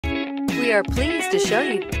We are pleased to show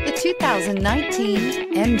you the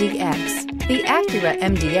 2019 MDX. The Acura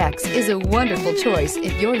MDX is a wonderful choice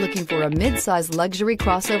if you're looking for a mid-size luxury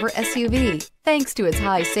crossover SUV. Thanks to its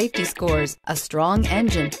high safety scores, a strong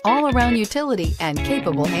engine, all-around utility, and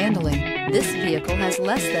capable handling, this vehicle has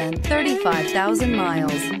less than 35,000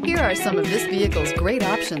 miles. Here are some of this vehicle's great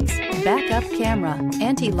options: backup camera,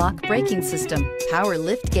 anti-lock braking system, power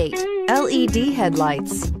lift gate, LED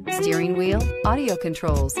headlights, steering wheel audio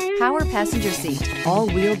controls, power passenger seat,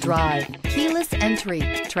 all-wheel drive, keyless entry,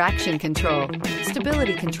 traction control,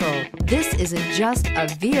 stability control. This isn't just a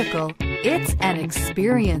vehicle, it's an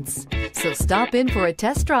experience. So stop in for a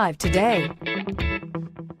test drive today.